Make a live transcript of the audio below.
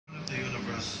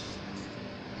us,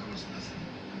 there was nothing.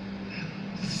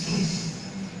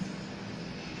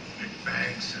 Big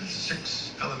bangs and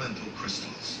 6 elemental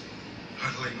crystals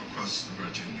hurtling across the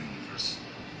virgin universe.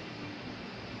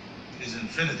 These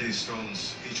infinity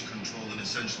stones each control an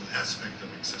essential aspect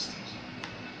of existence.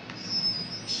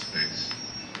 Space.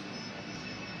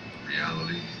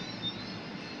 Reality.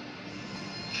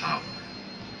 Power.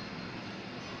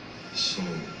 Soul.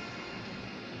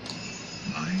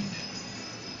 Mind.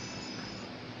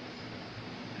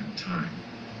 And time.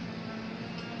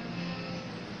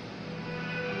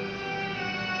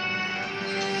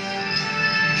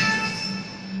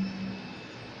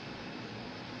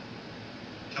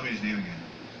 Tell me his name again.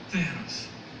 Thanos.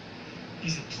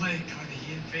 He's a plague, Tony.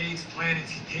 He invades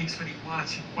planets, he takes what he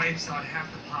wants, he wipes out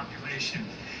half the population.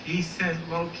 He sent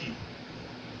Loki.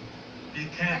 The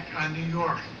attack on New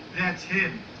York. That's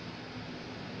him.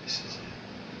 This is it.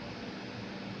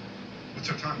 What's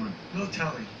our timeline? No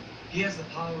telling. He has the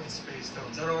power in Space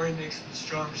Stones. That already makes him the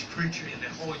strongest creature in the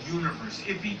whole universe.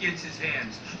 If he gets his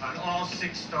hands on all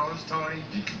 6 stones, Tony.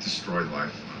 He could destroy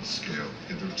life on a scale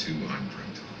hitherto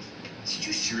undreamt of. Did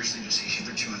you seriously just say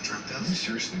hitherto undreamt Are of? you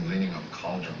seriously leaning on the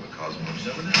cauldron with Cosmos?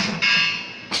 Never know.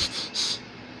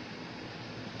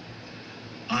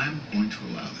 I'm going to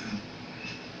allow that.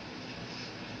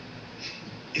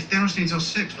 If Thanos needs all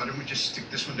 6, why don't we just stick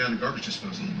this one down the garbage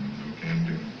disposal? No can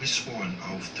do. We swore an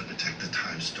oath to protect the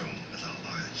Time Stone with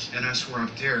our lives. And I swore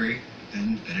off dairy.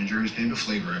 Then Ben & Jerry's named a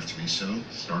flavor after me, so...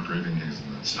 Stark raving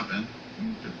hazelnuts. Not Ben. A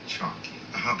bit chalky.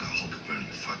 The Hulk burning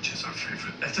fudge is our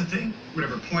favorite. That's a thing?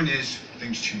 Whatever. Point is,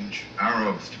 things change. Our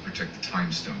oath to protect the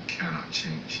Time Stone cannot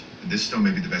change. And this stone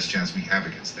may be the best chance we have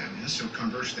against them. Yeah, so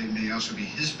conversely, it may also be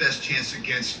his best chance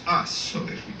against us. So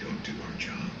that we don't do our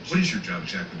jobs. What is your job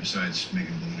exactly besides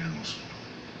making balloon animals?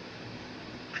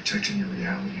 Protecting your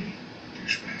reality,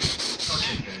 douchebag.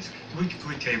 Okay, guys, can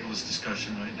we table this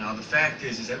discussion right now? The fact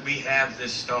is that we have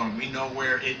this stone. We know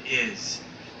where it is.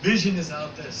 Vision is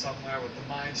out there somewhere with the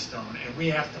Mind Stone, and we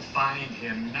have to find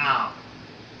him now.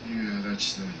 Yeah,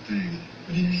 that's the thing.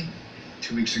 What do you mean?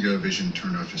 2 weeks ago, Vision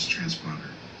turned off his transponder.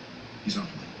 He's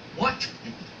offline. What?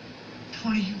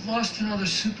 Tony, you lost another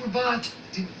Superbot?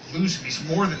 Didn't lose him. He's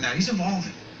more than that. He's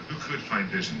evolving. Who could find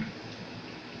Vision?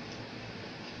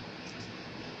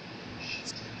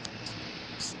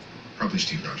 Probably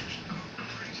Steve Rogers. Oh,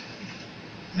 great.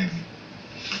 Maybe.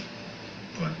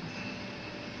 But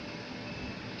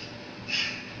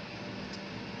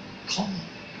Call him.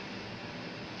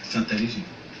 it's not that easy.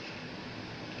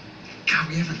 God,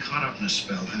 we haven't caught up in a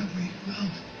spell, have we? No.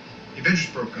 The Avengers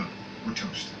broke up. We're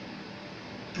toast.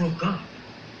 Broke up.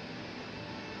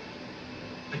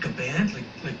 Like a band? Like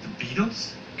the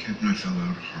Beatles? Cap and I fell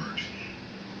out hard.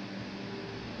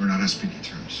 We're not on speaking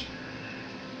terms.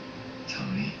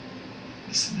 Tony,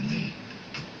 listen to me.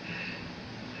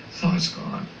 Thor's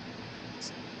gone.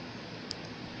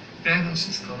 Thanos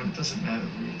is gone. It doesn't matter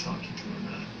who you're talking to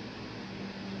or not.